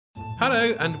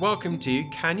Hello and welcome to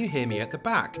Can You Hear Me at the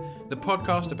Back, the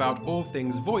podcast about all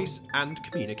things voice and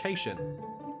communication.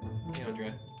 Hey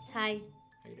Andrea. Hi.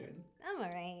 How you doing? I'm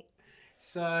alright.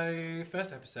 So,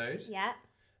 first episode. Yeah.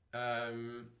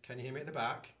 Can you hear me at the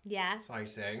back? Yeah.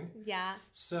 Exciting. Yeah.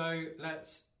 So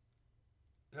let's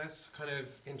kind of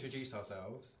introduce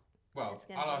ourselves. Well,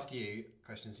 I'll ask you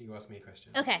questions, you ask me a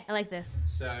question. Okay, I like this.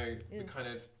 So we kind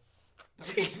of...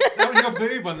 That was your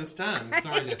boob on the stand.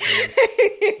 Sorry, listeners.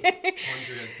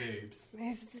 Andrea's boobs.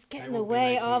 It's just They getting in the will be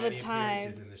way making all the many time.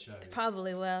 appearances in the show.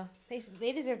 Probably will.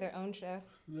 They deserve their own show.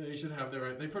 They should have their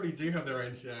own. They probably do have their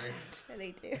own show. Sure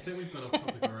they do. I think we've gone off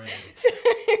topic already.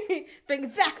 Sorry. Bring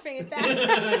it back. Bring it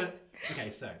back. Okay,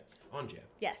 so Andrea,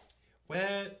 Yes.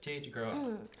 where did you grow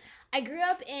up? I grew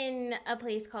up in a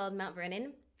place called Mount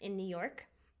Vernon in New York,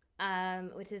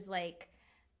 which is like,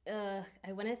 I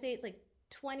want to say it's like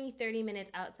 20-30 minutes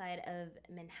outside of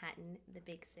Manhattan, the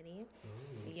big city.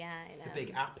 Ooh. Yeah, I know. The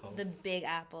Big Apple. The Big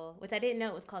Apple, which I didn't know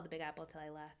it was called the Big Apple till I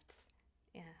left.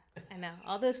 Yeah, I know.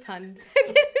 All those puns.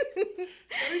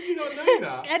 How did you not know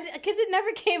that? Because it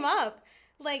never came up.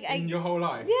 In your whole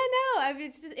life? Yeah, no. I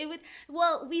mean, it was.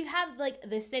 Well, we have like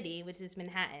the city, which is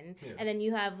Manhattan, Yeah. and then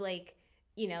you have like,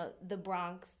 the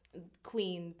Bronx,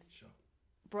 Queens, Sure.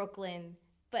 Brooklyn.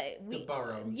 But The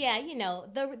boroughs. yeah,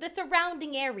 the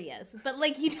surrounding areas. But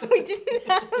like, we didn't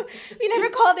have, we never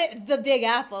called it the Big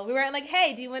Apple. We weren't like,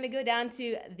 hey, do you want to go down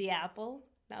to the Apple?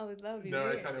 That would be No,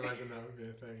 weird. I can't imagine that would be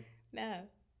a thing. No.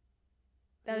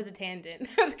 That was a tangent.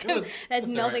 was- That's that's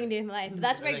nothing alright. to do with life. But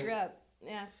that's where I I think- grew up.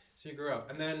 Yeah. So you grew up,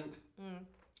 and then...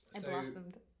 I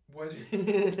blossomed. What?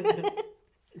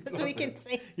 That's what we can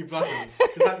say. You blossomed.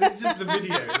 This is just the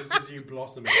video. It's just you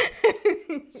blossoming.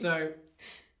 So,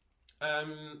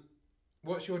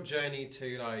 what's your journey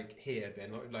to like here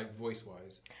been, like voice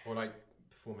wise or like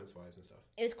performance wise and stuff?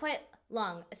 It was quite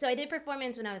long. So I did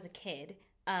performance when I was a kid,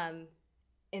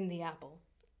 in the Apple.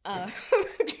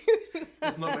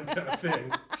 It's not my kind of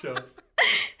thing. Sure.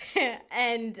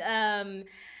 And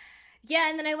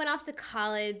yeah, and then I went off to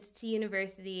college, to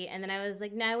university, and then I was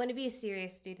like, no, I want to be a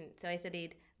serious student. So I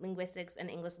studied linguistics and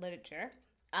English literature.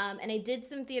 And I did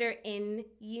some theater in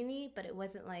uni, but it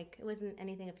wasn't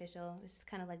anything official. It was just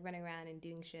kind of like running around and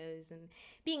doing shows and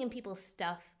being in people's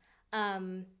stuff.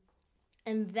 And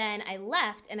then I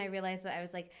left and I realized that I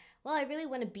was like, well, I really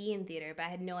want to be in theater, but I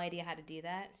had no idea how to do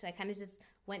that. So I kind of just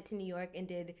went to New York and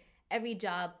did every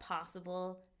job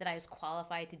possible that I was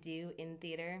qualified to do in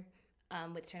theater,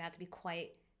 which turned out to be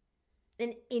quite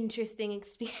an interesting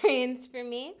experience for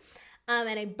me. And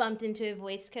I bumped into a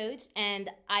voice coach, and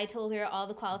I told her all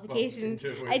the qualifications.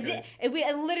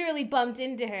 I literally bumped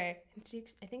into her. And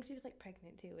I think she was like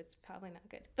pregnant too. It's probably not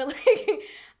good, but like,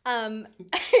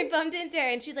 I bumped into her,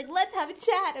 and she's like, "Let's have a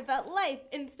chat about life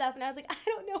and stuff." And I was like, "I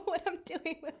don't know what I'm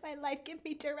doing with my life. Give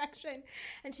me direction."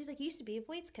 And she's like, "You used to be a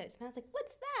voice coach," and I was like,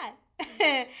 "What's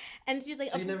that?" And she was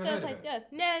like, So you never heard of it? Go."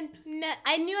 No.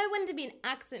 I knew I wanted to be an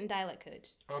accent and dialect coach.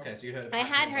 Okay, so you heard of I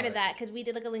had heard of that because we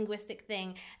did like a linguistic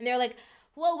thing, and they were like,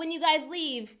 well, when you guys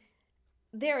leave,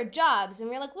 there are jobs. And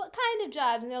we were like, what kind of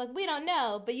jobs? And they're like, we don't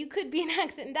know, but you could be an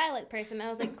accent and dialect person. And I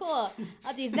was like, cool,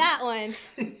 I'll do that one.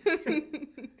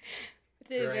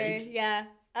 Great. Yeah.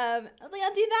 I was like,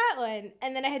 I'll do that one.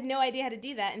 And then I had no idea how to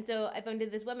do that. And so I bumped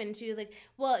into this woman, and she was like,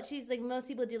 well, she's like, most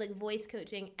people do like voice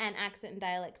coaching and accent and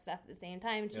dialect stuff at the same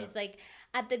time. She's like,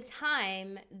 at the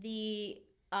time, the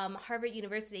Harvard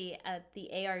University at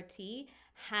the ART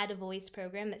had a voice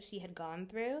program that she had gone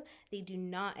through. They do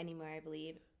not anymore, I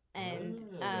believe. And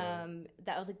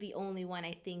that was like the only one,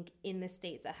 I think, in the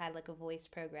States that had like a voice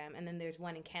program. And then there's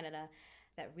one in Canada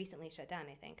that recently shut down,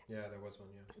 I think. Yeah, there was one,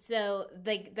 yeah. So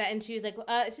like that, and she was like,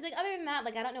 other than that,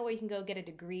 like, I don't know where you can go get a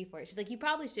degree for it. She's like, you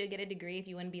probably should get a degree if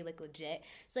you want to be like legit.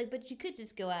 She's like, but you could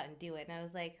just go out and do it. And I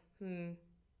was like, I'm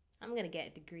going to get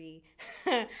a degree.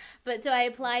 But so I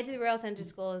applied to the Royal Central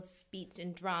School of Speech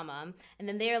and Drama. And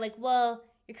then they were like, well,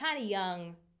 you're kind of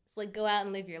young. So like, go out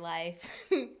and live your life.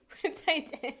 Which I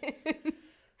did.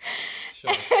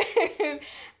 Sure.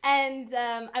 And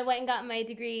I went and got my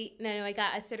degree. I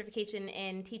got a certification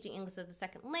in teaching English as a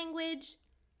second language.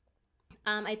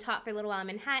 I taught for a little while in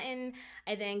Manhattan.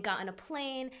 I then got on a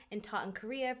plane and taught in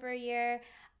Korea for a year.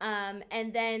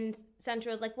 And then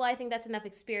Central was like, well, I think that's enough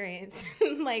experience.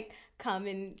 Like, come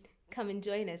and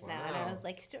join us now. And I was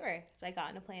like, sure. So I got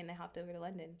on a plane and I hopped over to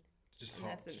London. Just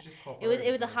hop.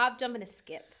 It was a hop, jump, and a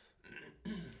skip.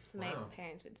 So my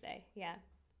parents would say, yeah.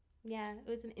 Yeah, it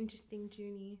was an interesting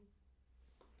journey.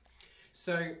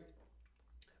 So,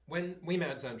 when we met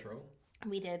at Central,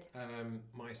 we did.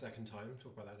 My second time,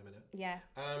 talk about that in a minute. Yeah.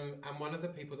 And one of the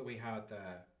people that we had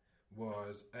there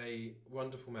was a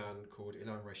wonderful man called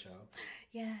Ilan Rachel.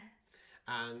 Yeah.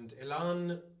 And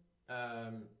Ilan,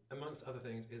 amongst other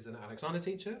things, is an Alexander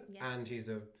teacher, Yes. and he's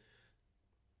a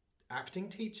acting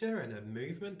teacher and a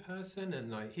movement person,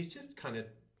 and like he's just kind of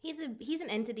He's an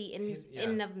entity in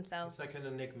and of himself. It's like an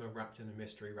enigma wrapped in a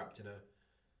mystery, wrapped in a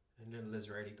little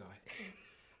Israeli guy,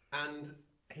 and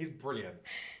he's brilliant,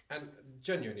 and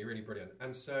genuinely really brilliant.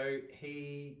 And so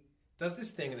he does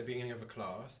this thing at the beginning of a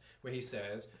class where he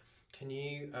says, "Can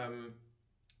you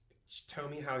tell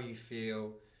me how you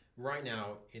feel right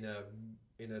now in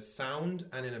a sound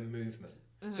and in a movement?"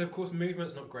 Mm-hmm. So of course,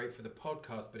 movement's not great for the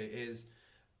podcast, but it is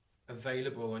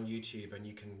available on YouTube, and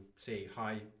you can see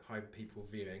hi people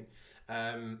viewing.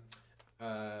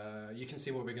 You can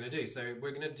see what we're going to do. So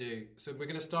we're going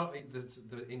to start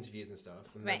the interviews and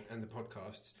stuff, and the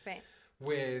podcasts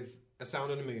with a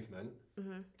sound and a movement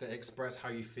that express how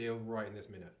you feel right in this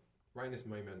minute, right in this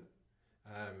moment.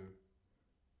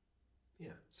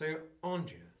 So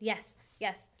Andrea. Yes.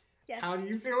 How do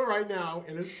you feel right now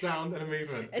in a sound and a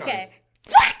movement? Okay.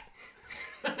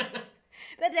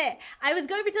 That's it. I was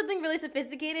going for something really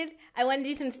sophisticated. I wanted to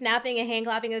do some snapping and hand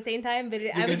clapping at the same time, but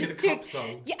I was just too.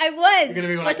 Song. Yeah, I was. You're gonna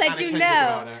be like, I do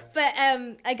know, but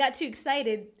I got too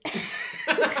excited.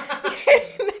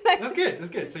 That's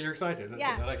good. So you're excited. That's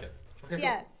good. I like it. Okay,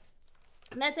 yeah.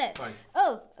 Cool. That's it. Fine.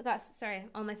 Oh gosh, sorry.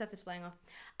 All my stuff is flying off.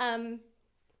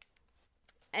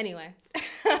 Anyway.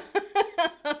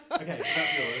 Okay, so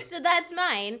that's yours. So that's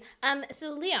mine.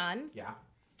 So Leon. Yeah.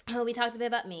 Oh, we talked a bit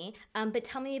about me, but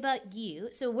tell me about you.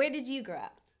 So where did you grow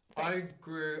up first?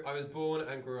 I was born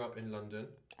and grew up in London.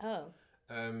 Oh.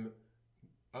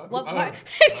 What part?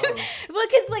 Well,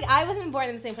 because like I wasn't born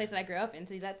in the same place that I grew up in,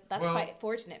 so that's quite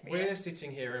fortunate for you. We're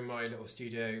sitting here in my little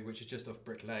studio, which is just off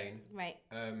Brick Lane. Right.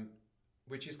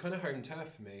 Which is kind of home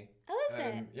turf for me. Oh, is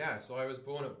it? Yeah, so I was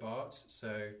born at Barts,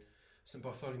 so St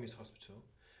Bartholomew's Hospital,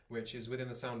 which is within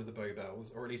the sound of the Bow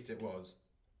Bells, or at least it was.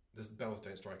 The bells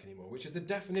don't strike anymore, which is the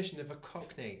definition of a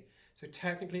Cockney. So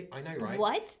technically, I know, right?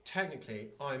 What? Technically,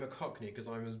 I'm a Cockney because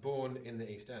I was born in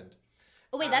the East End.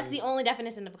 Oh wait, that's the only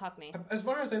definition of a Cockney. As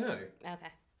far as I know.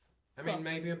 Okay. I mean,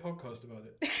 maybe a podcast about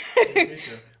it in the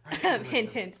future.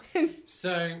 Hint.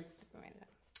 So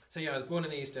yeah, I was born in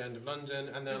the East End of London,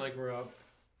 and then I grew up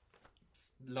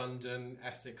London,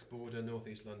 Essex border,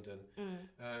 northeast London,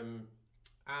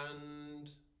 and.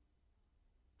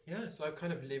 Yeah, so I've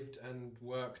kind of lived and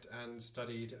worked and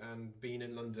studied and been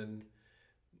in London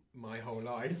my whole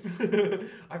life.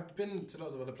 I've been to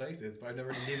lots of other places, but I've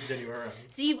never lived anywhere else.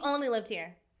 So you've only lived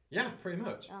here? Yeah, pretty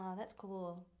much. Oh, that's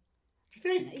cool. Do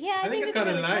you think? Yeah, I think it's kind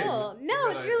of really cool. No,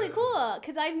 it's really cool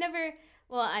because I've never.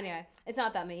 Well, anyway, it's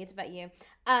not about me; it's about you.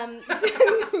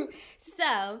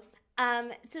 So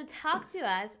talk to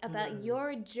us about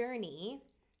your journey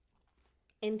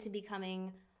into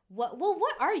becoming what? Well,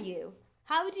 what are you?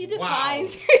 How would you define? Wow.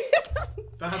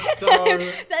 That's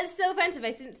so offensive.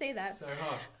 I shouldn't say that. So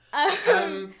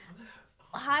harsh.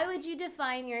 How would you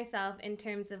define yourself in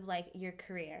terms of like your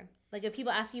career? Like if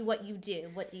people ask you what you do,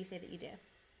 what do you say that you do?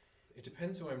 It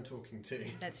depends who I'm talking to.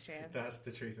 That's true. That's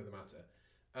the truth of the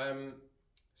matter.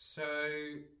 So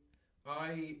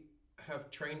I have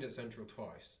trained at Central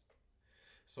twice.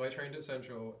 So I trained at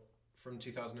Central from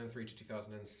 2003 to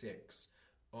 2006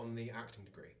 on the acting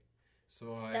degree.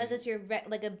 So that's just your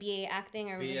like a BA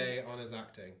acting or BA honours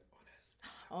acting.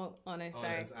 Oh, honours.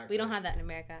 Sorry, we don't have that in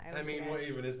America. I mean, what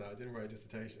even is that? I didn't write a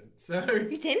dissertation. So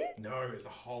you didn't? No, it's a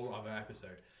whole other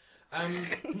episode.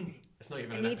 It's not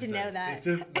even. I need to know that. It's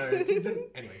just no. It just didn't.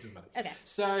 Anyway, it doesn't matter. Okay.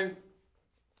 So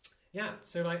yeah,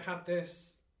 so I had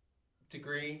this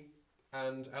degree,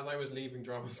 and as I was leaving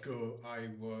drama school, I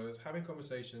was having a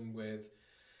conversation with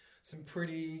some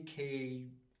pretty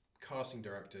key casting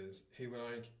directors who were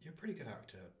like, "You're a pretty good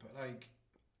actor, but like,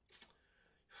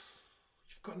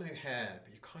 you've got no hair,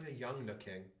 but you're kind of young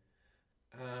looking,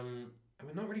 and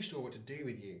we're not really sure what to do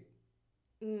with you."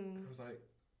 I was like,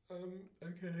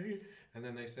 okay. And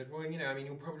then they said, well, you know, I mean,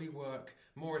 you'll probably work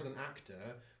more as an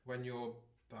actor when you're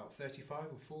about 35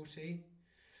 or 40.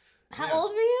 How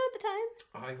old were you at the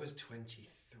time? I was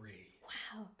 23.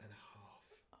 Wow. And a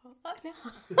half. Oh,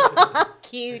 no.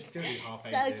 Cute. Still half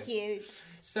so ages. Cute.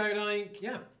 So, like,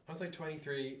 yeah, I was like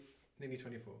 23, nearly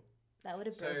 24. That would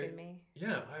have broken me.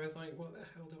 Yeah, I was like, what the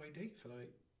hell do I do for,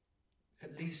 like,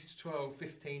 at least 12,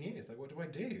 15 years? Like, what do I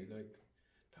do? Like,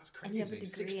 that's crazy. And you have a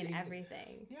degree in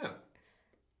everything. Yeah.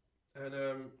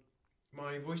 And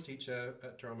my voice teacher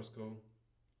at drama school,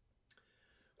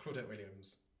 Claudette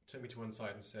Williams, took me to one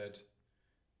side and said,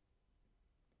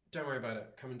 don't worry about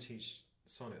it, come and teach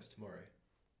sonnets tomorrow.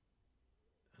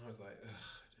 And I was like, ugh,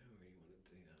 I don't really want to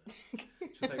do that. She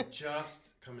was like,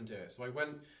 just come and do it. So I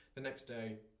went the next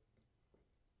day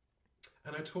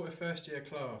and I taught a first year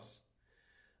class.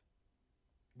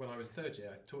 When I was third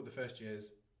year, I taught the first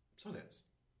year's sonnets.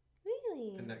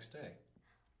 Really? The next day.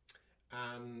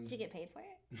 And did you get paid for it?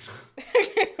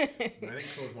 I think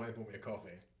Claude might have bought me a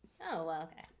coffee. Oh, well,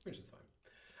 okay. Which is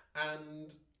fine.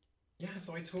 And yeah,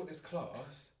 so I taught this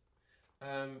class.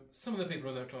 Some of the people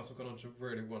in that class have gone on to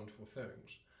really wonderful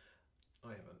things. I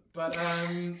haven't. But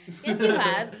yes, you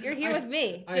have. You're here with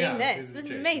me doing this. This is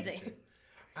true, amazing. This is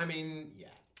I mean, yeah.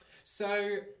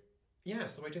 So yeah,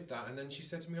 so I did that, and then she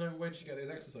said to me, like, where did you get those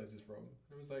exercises from?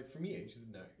 And I was like, from you. She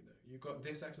said, no, you got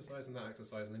this exercise and that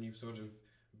exercise, and then you've sort of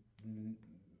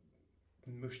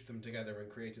mushed them together and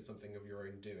created something of your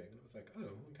own doing. And I was like,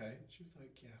 oh, okay. She was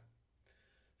like, yeah,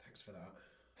 thanks for that.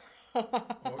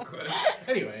 Awkward.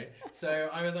 Anyway, so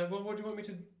I was like, well, what do you want me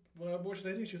to, what should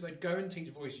I do? She was like, go and teach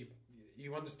voice.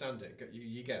 You understand it.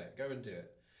 You get it. Go and do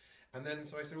it. And then,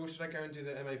 so I said, well, should I go and do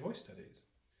the MA voice studies?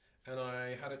 And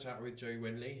I had a chat with Joe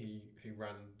Winley, who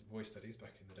ran voice studies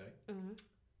back in the day.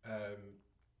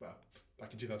 Well,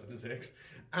 back in 2006.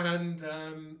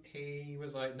 And he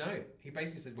was like, no. He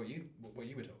basically said what you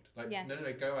were told. Like, no,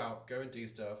 go out, go and do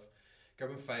stuff, go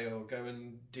and fail, go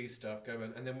and do stuff,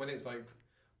 and then when it's like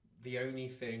the only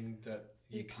thing that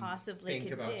you can possibly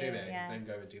think about doing, then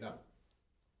go and do that.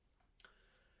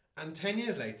 And 10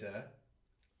 years later,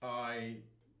 I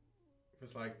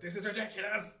was like, this is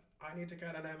ridiculous. I need to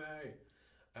get an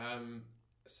MA.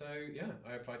 So yeah,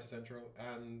 I applied to Central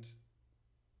and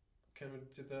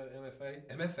did the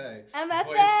MFA.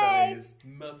 Voice Studies,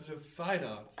 Master of Fine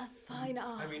Arts. A fine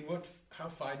art. I mean, how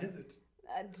fine is it?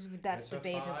 That's it's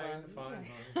debatable. Fine.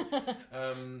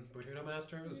 Between a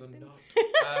masters and not.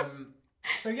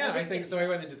 So yeah, I think so. I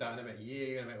went and did that, and I met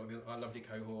you, and I met all our lovely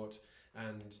cohort,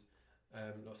 and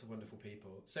lots of wonderful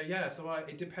people. So yeah,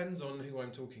 it depends on who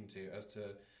I'm talking to as to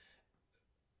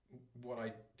what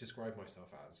I describe myself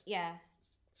as. Yeah.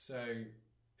 So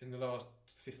in the last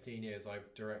 15 years,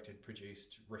 I've directed,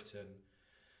 produced, written,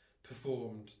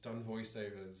 performed, done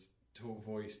voiceovers, taught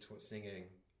voice, taught singing,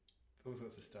 all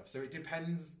sorts of stuff. So it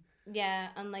depends. Yeah,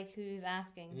 on like who's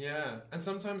asking. Yeah, and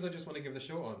sometimes I just want to give the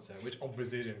short answer, which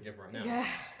obviously I didn't give right now. Yeah.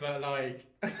 But like...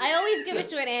 I always give a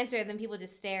short answer, and then people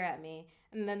just stare at me.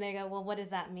 And then they go, well, what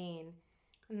does that mean?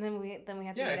 And then we have to get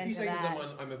into that. Yeah, if you say to someone,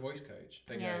 I'm a voice coach,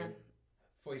 they go,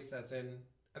 voice as in...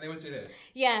 And they always do this.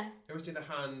 Yeah. They always do the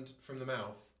hand from the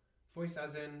mouth. Voice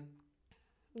as in...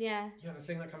 Yeah. Yeah, the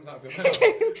thing that comes out of your mouth.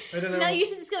 I don't know. No, you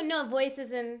should just go, no, voice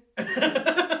as in...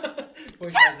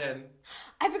 Voice as in...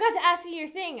 I forgot to ask you your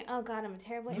thing. Oh, God, I'm a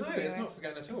terrible interviewer. No, it's not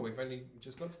forgetting at all. We've only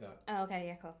just got to that. Oh, okay,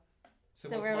 yeah, cool. So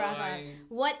we're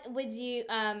What would you...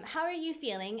 how are you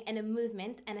feeling in a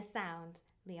movement and a sound,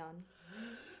 Leon?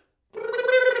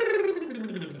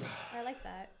 I like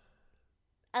that.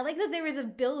 I like that there was a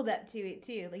build up to it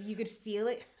too. Like you could feel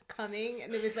it coming,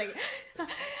 and it was like,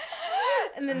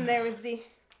 and then there was the.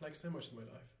 Like so much in my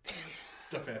life.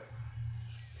 Stop it,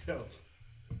 Phil.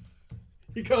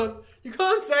 You can't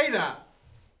say that.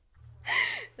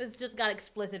 This just got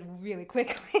explicit really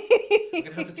quickly. You're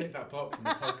gonna have to take that box in the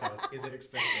podcast. Is it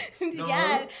explicit? No?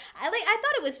 Yeah, I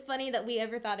thought it was funny that we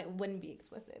ever thought it wouldn't be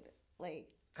explicit. Like.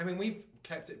 I mean, we've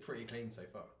kept it pretty clean so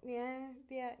far. Yeah,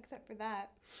 except for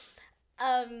that.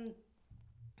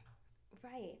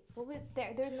 Right. Well,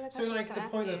 there's another question. So, like, the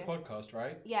point of the podcast,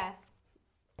 right? Yeah.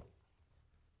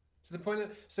 So, the point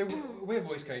of... So, we're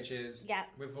voice coaches. Yeah.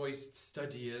 We're voice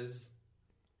studiers,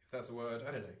 if that's a word.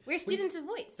 I don't know. We're students of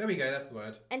voice. There we go, that's the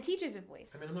word. And teachers of voice.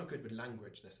 I mean, I'm not good with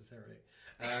language, necessarily.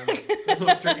 It's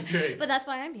not strictly true. But that's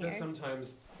why I'm here. But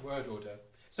sometimes word order.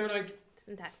 So, like...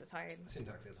 Syntax is hard.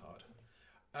 Syntax is hard.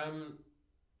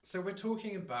 So, we're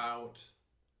talking about...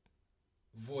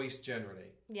 voice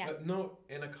generally, but not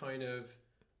in a kind of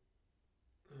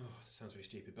this sounds really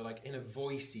stupid, but like in a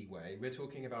voicey way. We're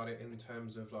talking about it in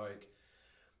terms of like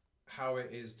how it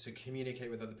is to communicate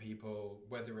with other people,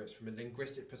 whether it's from a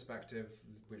linguistic perspective,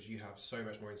 which you have so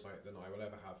much more insight than I will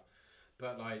ever have,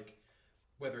 but like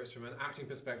whether it's from an acting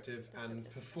perspective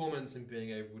and performance and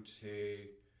being able to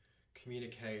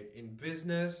communicate in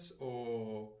business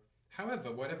or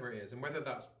however, whatever it is, and whether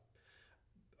that's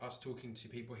us talking to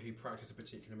people who practice a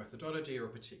particular methodology or a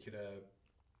particular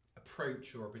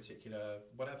approach or a particular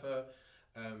whatever,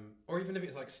 or even if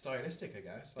it's like stylistic, I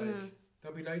guess, like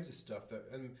there'll be loads of stuff that,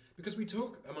 and because we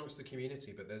talk amongst the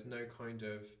community, but there's no kind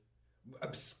of,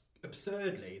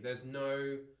 absurdly, there's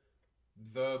no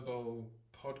verbal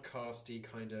podcasty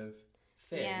kind of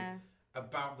thing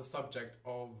about the subject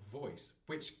of voice,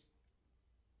 which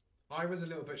I was a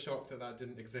little bit shocked that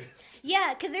didn't exist.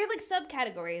 Yeah, because there's like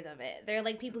subcategories of it. There are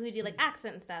like people who do like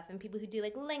accent stuff, and people who do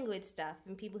like language stuff,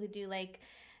 and people who do like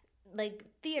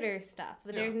theater stuff.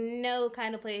 But there's no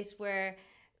kind of place where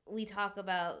we talk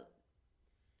about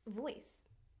voice.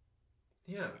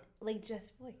 Yeah. Like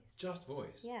just voice. Just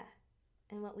voice. Yeah.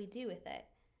 And what we do with it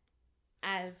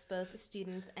as both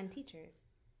students and teachers.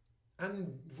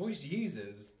 And voice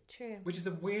users. True. Which is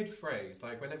a weird phrase.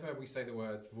 Like, whenever we say the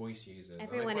words voice users.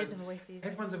 Everyone is a voice user.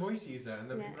 Everyone's a voice user. And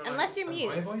then people are unless like, you're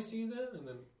mute. Am I a voice user? And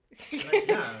then, like,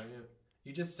 yeah.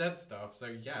 You just said stuff, so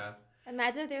yeah.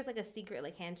 Imagine if there's like a secret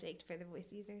like handshake for the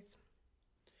voice users.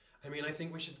 I mean, I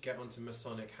think we should get onto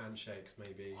Masonic handshakes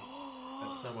maybe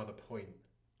at some other point.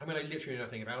 I mean, I literally know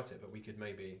nothing about it, but we could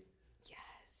maybe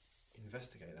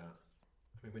investigate that.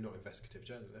 I mean, we're not investigative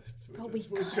journalists. But we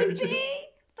could be.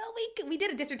 But we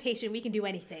did a dissertation. We can do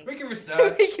anything. We can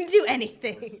research. We can do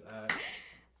anything.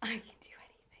 I can do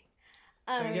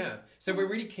anything. So we're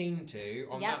really keen to,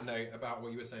 on that note about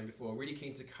what you were saying before, really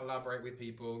keen to collaborate with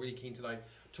people, really keen to like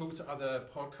talk to other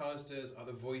podcasters,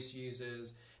 other voice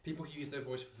users, people who use their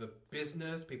voice for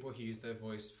business, people who use their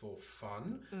voice for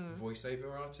fun,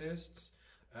 voiceover artists,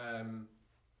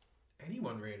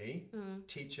 anyone really,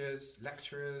 teachers,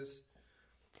 lecturers,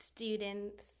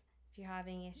 students, if you're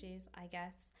having issues, I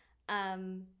guess.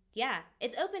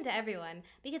 It's open to everyone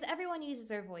because everyone uses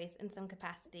their voice in some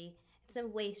capacity, in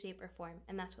some way, shape, or form,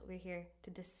 and that's what we're here to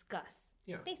discuss.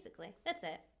 Yeah. Basically, that's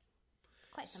it.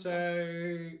 Quite simple.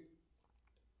 So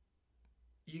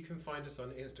you can find us on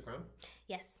Instagram.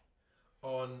 Yes.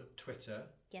 On Twitter.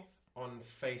 Yes. On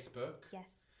Facebook. Yes.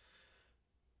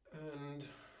 And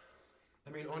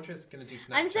I mean, Andrea's going to do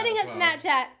Snapchat. I'm setting up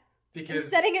Snapchat. Because I'm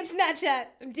setting up Snapchat.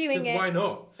 I'm doing it. Why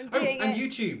not? I'm doing it. And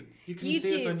YouTube. You can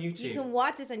see us on YouTube. You can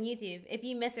watch us on YouTube if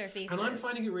you miss our faces. And I'm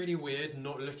finding it really weird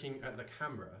not looking at the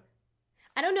camera.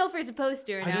 I don't know if we're supposed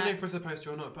to or not. I don't know if we're supposed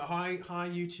to or not. But hi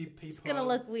YouTube people. It's gonna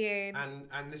look weird.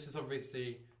 And this is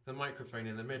obviously the microphone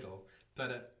in the middle.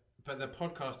 But the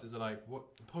podcasters are like, what?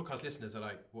 Podcast listeners are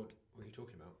like, what are you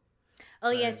talking about?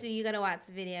 Oh so you gotta watch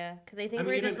the video because I think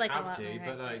we're just like a lot more.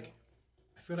 But like,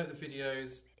 I feel like the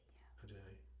videos. I don't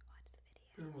know. Watch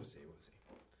the video. We'll see.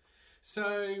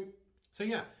 So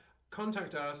yeah,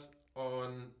 contact us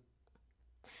on.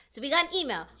 So we got an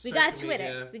email, we got a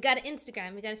Twitter, we got an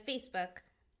Instagram, we got a Facebook,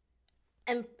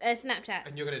 and a Snapchat.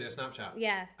 And you're gonna do a Snapchat.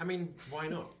 Yeah. I mean, why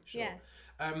not? Sure.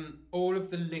 Yeah. All of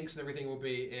the links and everything will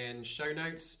be in show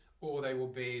notes, or they will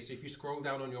be. So if you scroll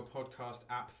down on your podcast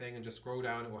app thing and just scroll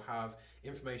down, it will have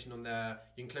information on there.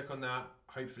 You can click on that.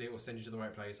 Hopefully, it will send you to the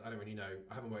right place. I don't really know.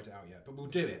 I haven't worked it out yet, but we'll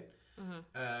do it.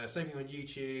 Same thing on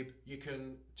YouTube. You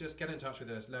can just get in touch with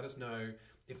us. Let us know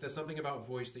if there's something about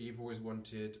voice that you've always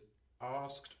wanted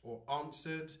asked or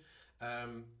answered.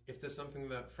 If there's something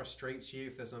that frustrates you,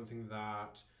 if there's something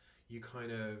that you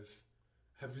kind of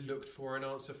have looked for an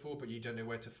answer for, but you don't know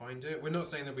where to find it. We're not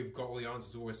saying that we've got all the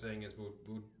answers. All we're saying is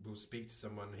we'll speak to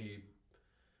someone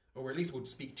who, or at least we'll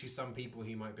speak to some people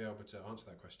who might be able to answer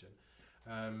that question.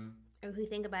 Or who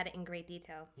think about it in great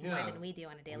detail more than we do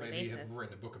on a daily basis. Maybe have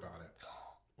written a book about it.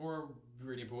 Or a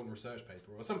really important research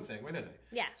paper or something. We don't know.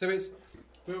 Yeah. So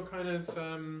we'll kind of,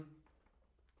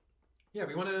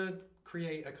 we want to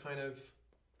create a kind of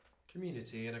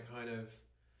community and a kind of,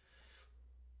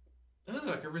 I don't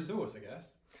know, like a resource, I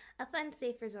guess. A fun,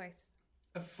 safe resource.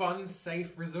 A fun,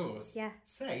 safe resource? Yeah.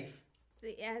 Safe? So,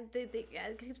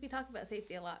 because we talk about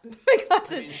safety a lot. I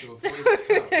mean, sure, voice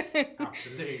health.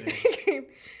 Absolutely.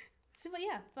 So,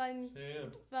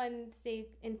 but fun, safe,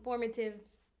 informative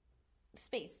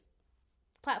space.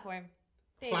 Platform.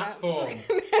 Platform.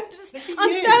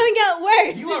 I'm throwing out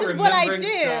words. You this are is what I remembering do.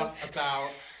 Stuff about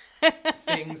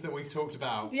things that we've talked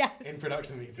about in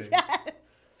production meetings. Yes.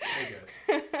 So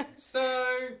good. So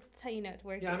that's how you know it's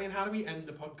working. Yeah, I mean, how do we end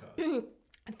the podcast?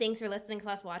 Thanks for listening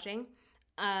 / watching.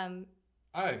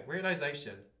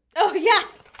 Realization. Oh yeah.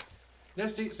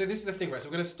 So this is the thing, right? So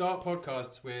we're going to start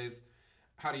podcasts with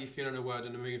how do you feel in a word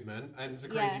and a movement, and it's a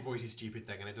crazy, voicey, stupid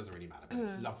thing, and it doesn't really matter, but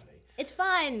it's lovely. It's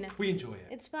fun. We enjoy it.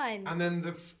 It's fun. And then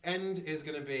the end is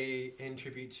going to be in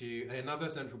tribute to another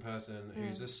Central person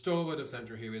who's a stalwart of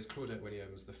Central, who is Claudette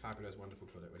Williams, the fabulous, wonderful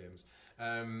Claudette Williams.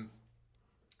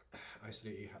 I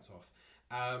salute you, hats off.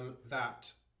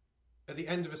 That at the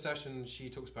end of a session, she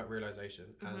talks about realization.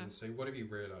 And so what have you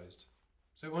realized?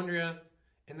 So Andrea,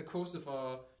 in the course of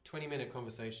our 20-minute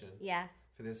conversation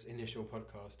for this initial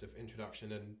podcast of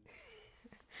introduction and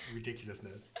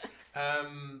ridiculousness,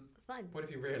 fun. What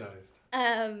have you realized?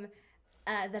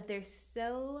 That there's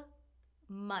so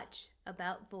much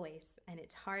about voice, and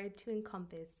it's hard to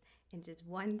encompass in just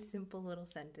one simple little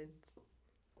sentence.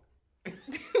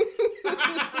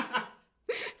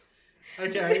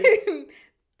 Okay.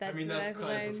 That's I mean, what that's I've kind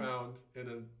learned. of profound in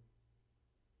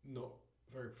a not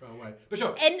very profound way. But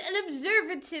sure. In an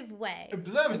observative way.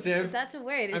 Observative. That's a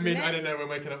word, I isn't mean, it? I don't know. We're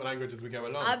making up language as we go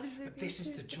along. But this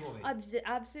is the joy.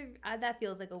 That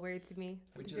feels like a word to me.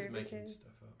 We're just making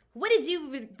stuff up. What did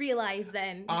you realize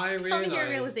then? I Tell me your realised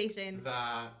realization.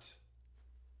 that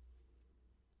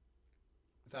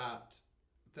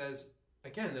there's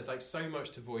like so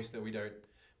much to voice that we don't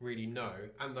really know,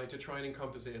 and like to try and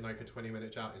encompass it in like a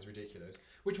 20-minute chat is ridiculous,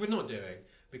 which we're not doing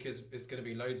because it's going to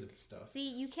be loads of stuff.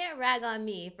 See, you can't rag on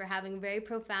me for having very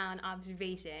profound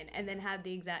observation and then have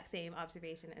the exact same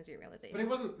observation as your realization. But it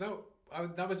wasn't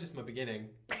that was just my beginning.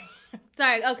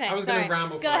 Sorry, okay. I was going to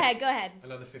ramble for Go ahead.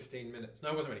 another 15 minutes. No,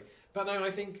 I wasn't ready. But no, I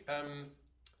think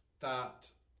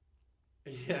that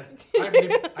yeah,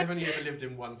 I've only ever lived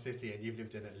in one city, and you've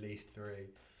lived in at least 3.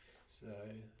 So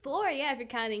 4, yeah, if you're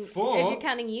counting 4? If you're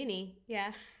counting uni,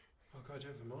 yeah. Oh god,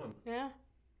 you're Vermont. Yeah.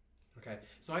 Okay,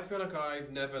 so I feel like I've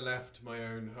never left my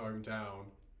own hometown.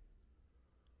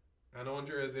 And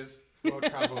Andrea is this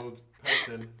well-travelled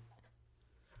person.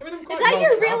 I mean, I'm quite Is that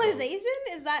your well-travelled. realization?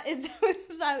 Is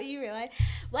that what you realize?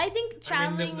 Well, I think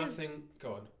traveling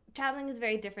Go on. Traveling is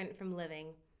very different from living.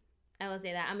 I will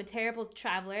say that. I'm a terrible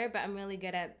traveler, but I'm really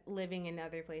good at living in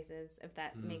other places, if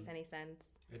that makes any sense.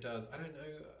 It does. I don't know.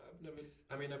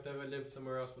 I've never lived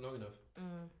somewhere else for long enough.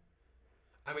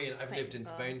 I mean, I've lived in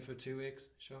Spain for 2 weeks,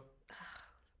 sure.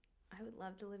 I would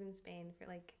love to live in Spain for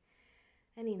like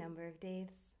any number of days.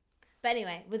 But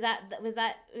anyway, was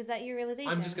that your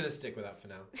realization? I'm just going to stick with that for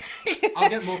now. I'll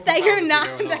get more that you're profound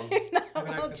as we not, go along. that you're not I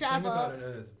mean, well the thing about traveled. it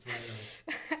is, it's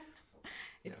really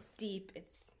It's deep.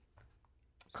 It's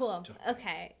cool. Stop.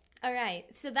 Okay. All right.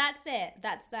 So that's it.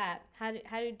 That's that. How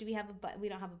do we have a button? We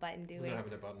don't have a button, do we? We're not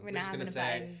having a button. We're We're not just going having to a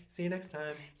say, button. see you next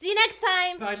time. See you next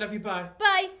time. Bye, love you, bye.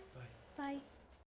 Bye. Bye. Bye.